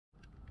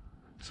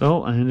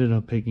So I ended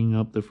up picking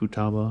up the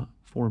Futaba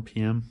 4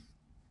 p.m.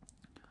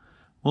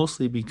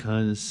 mostly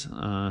because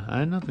I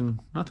had nothing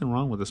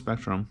wrong with the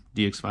Spectrum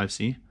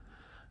DX5C.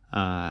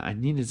 I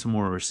needed some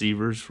more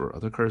receivers for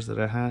other cars that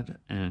I had,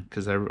 and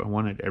because I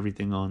wanted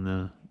everything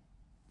on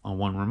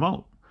one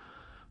remote.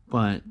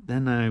 But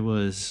then I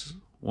was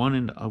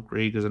wanting to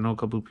upgrade because I know a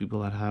couple of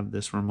people that have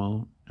this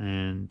remote,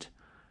 and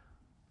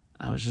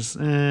I was just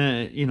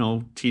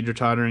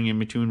teeter-tottering in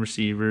between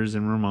receivers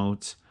and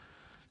remotes.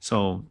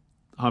 So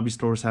hobby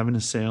store was having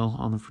a sale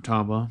on the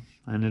Futaba.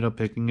 I ended up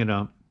picking it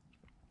up,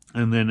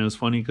 and then it was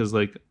funny because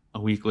like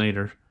a week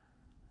later,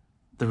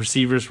 the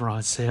receivers were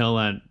on sale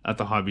at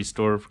the hobby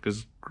store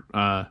because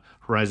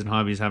Horizon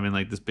Hobby is having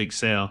like this big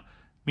sale.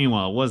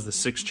 Meanwhile, it was the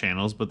 6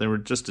 channels, but they were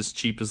just as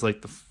cheap as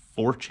like the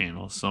 4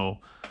 channels. So,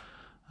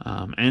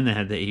 and they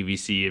had the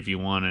AVC if you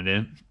wanted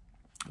it.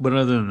 But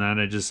other than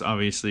that,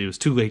 obviously it was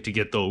too late to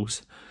get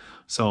those.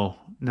 So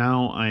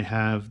now I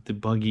have the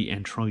Buggy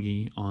and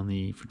Truggy on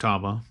the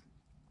Futaba.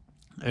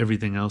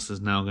 Everything else is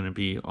now going to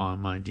be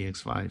on my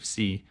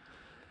DX5C.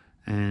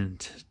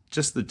 And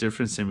just the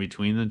difference in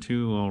between the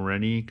two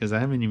already, because I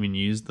haven't even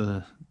used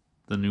the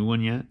new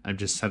one yet. I've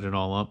just set it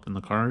all up in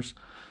the cars,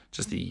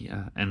 just the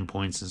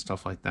endpoints and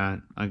stuff like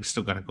that. I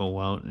still got to go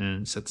out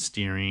and set the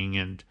steering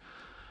and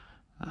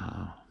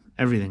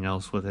everything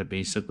else with it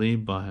basically,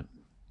 but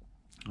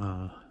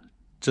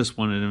just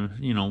wanted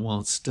to,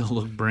 it still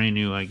looked brand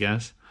new, I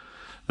guess.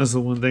 That's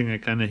the one thing I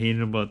kind of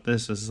hated about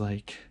this is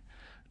like,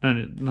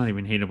 not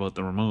even hate about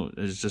the remote,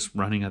 is just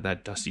running at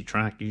that dusty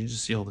track. You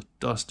just see all the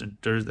dust and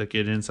dirt that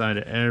get inside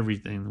of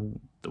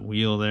everything, the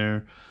wheel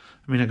there.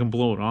 I mean, I can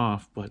blow it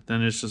off, but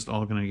then it's just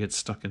all going to get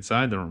stuck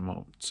inside the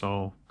remote.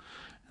 So,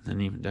 and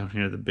then even down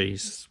here at the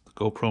base, the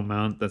GoPro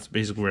mount, that's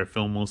basically where I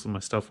film most of my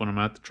stuff when I'm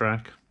at the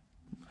track.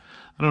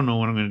 I don't know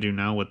what I'm going to do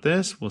now with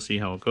this. We'll see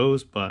how it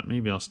goes, but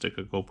maybe I'll stick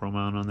a GoPro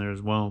mount on there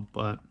as well.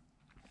 But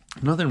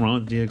nothing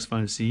wrong with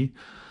DX5C.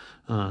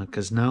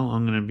 Because now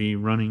I'm going to be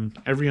running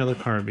every other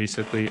car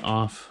basically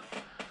off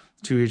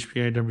 2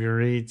 HPI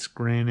WR8s,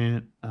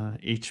 Granite,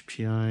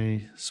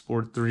 HPI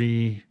Sport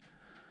 3,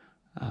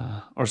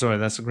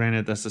 that's the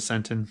Granite, that's the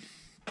Sentin,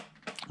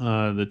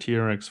 the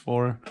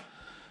TRX4,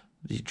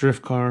 the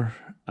drift car,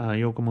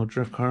 Yokomo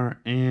drift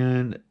car,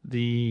 and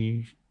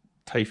the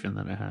Typhon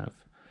that I have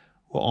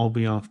will all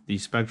be off the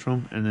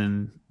Spectrum, and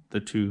then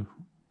the 2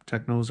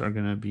 Teknos are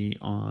going to be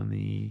on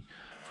the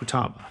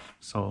Futaba.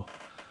 So,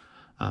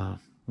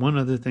 one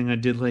other thing I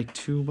did like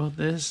too about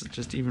this,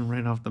 just even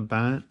right off the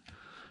bat,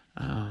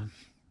 I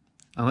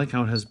like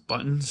how it has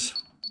buttons.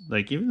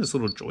 Like even this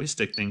little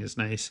joystick thing is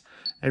nice.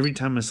 Every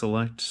time I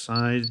select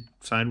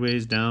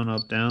sideways, down,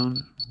 up,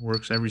 down,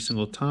 works every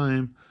single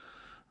time.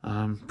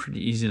 Pretty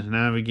easy to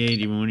navigate.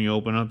 Even when you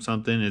open up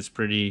something, it's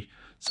pretty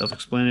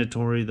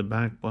self-explanatory. The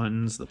back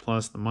buttons, the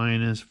plus, the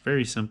minus,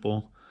 very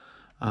simple.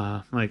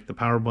 Like the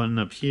power button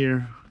up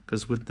here,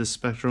 because with this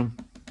Spectrum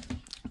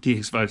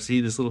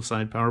DX5C, this little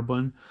side power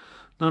button,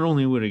 not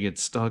only would it get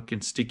stuck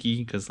and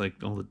sticky because like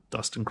all the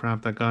dust and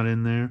crap that got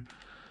in there,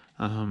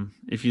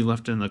 if you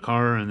left it in the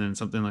car and then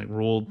something like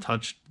rolled,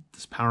 touched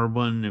this power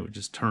button, it would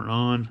just turn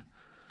on.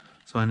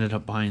 So I ended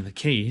up buying the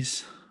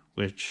case,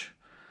 which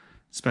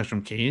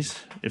Spectrum case.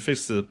 It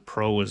fits the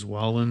Pro as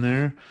well in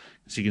there.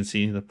 As you can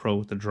see, the Pro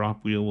with the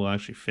drop wheel will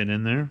actually fit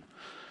in there,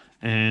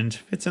 and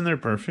fits in there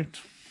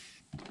perfect.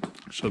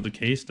 So the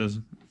case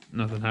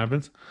nothing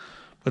happens.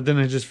 But then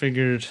I just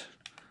figured,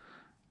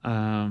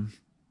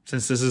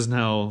 since this is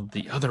now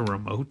the other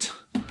remote,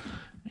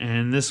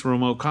 and this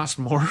remote costs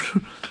more,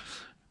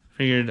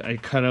 figured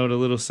I'd cut out a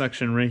little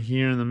section right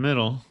here in the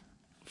middle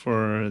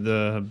for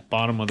the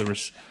bottom of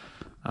the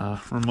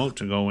remote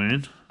to go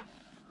in.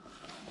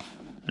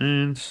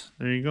 And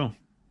there you go.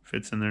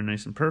 Fits in there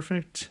nice and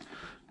perfect.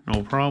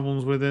 No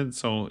problems with it.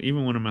 So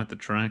even when I'm at the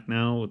track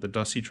now with the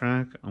dusty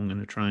track, I'm going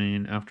to try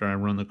and, after I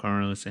run the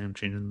car, let's say I'm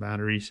changing the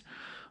batteries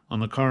on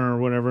the car or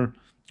whatever,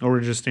 or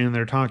we're just standing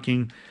there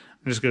talking,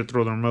 I'm just going to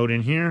throw the remote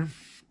in here,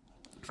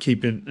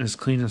 keep it as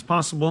clean as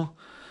possible,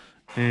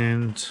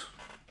 and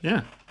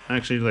yeah, I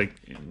actually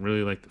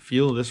really like the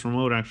feel of this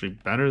remote, actually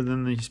better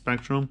than the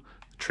Spectrum.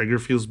 The trigger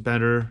feels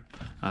better,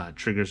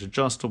 trigger's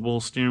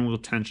adjustable, steering wheel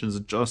tension's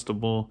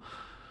adjustable,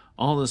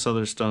 all this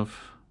other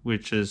stuff,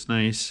 which is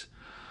nice.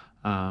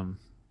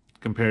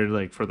 Compared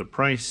to for the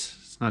price,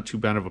 it's not too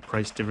bad of a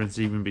price difference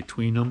even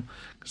between them,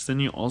 because then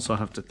you also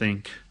have to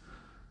think,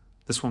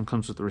 this one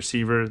comes with the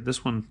receiver.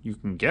 This one you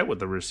can get with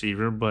the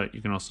receiver, but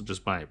you can also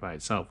just buy it by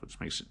itself, which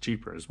makes it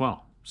cheaper as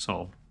well.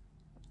 So,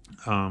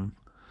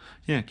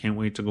 yeah, can't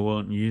wait to go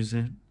out and use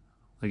it.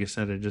 Like I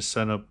said, I just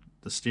set up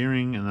the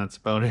steering, and that's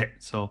about it.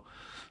 So,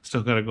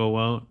 still got to go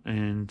out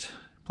and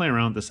play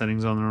around with the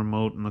settings on the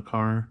remote in the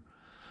car.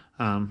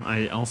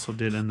 I also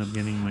did end up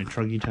getting my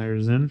Truggy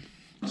tires in.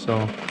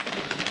 So,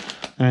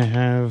 I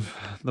have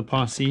the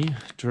Posse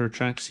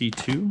Track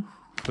C2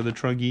 for the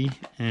Truggy,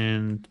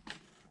 and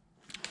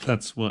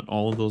that's what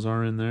all of those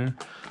are in there.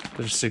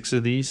 There's 6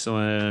 of these, so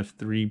I have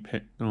 3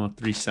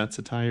 sets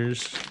of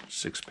tires,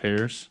 6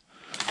 pairs.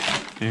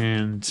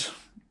 And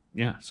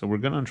yeah, so we're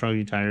good on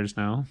Truggy tires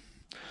now.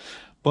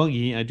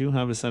 Buggy, I do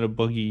have a set of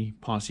Buggy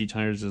Posse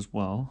tires as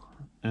well.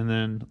 And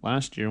then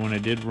last year when I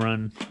did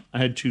run, I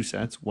had 2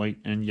 sets, white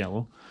and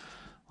yellow.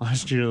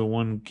 Last year the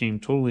one came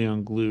totally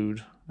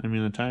unglued. I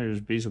mean, the tire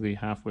is basically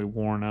halfway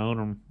worn out,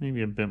 or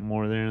maybe a bit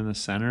more there in the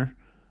center.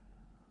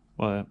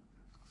 But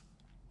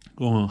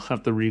we'll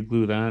have to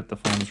re-glue that. The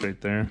foam's right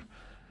there.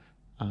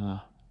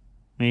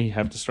 May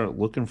have to start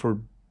looking for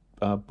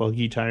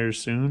Buggy tires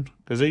soon,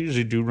 because I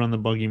usually do run the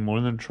Buggy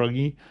more than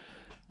Truggy,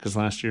 because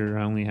last year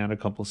I only had a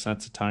couple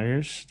sets of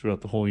tires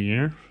throughout the whole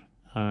year.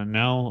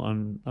 Now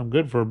I'm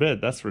good for a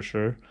bit, that's for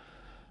sure.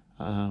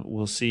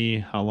 We'll see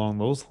how long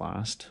those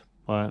last,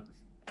 but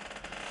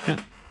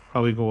yeah,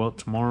 probably go out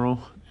tomorrow,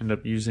 end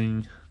up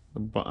using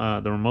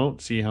the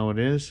remote, see how it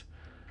is.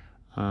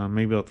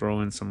 Maybe I'll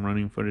throw in some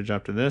running footage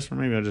after this, or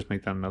maybe I'll just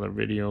make that another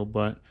video,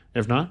 but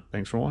if not,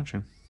 thanks for watching.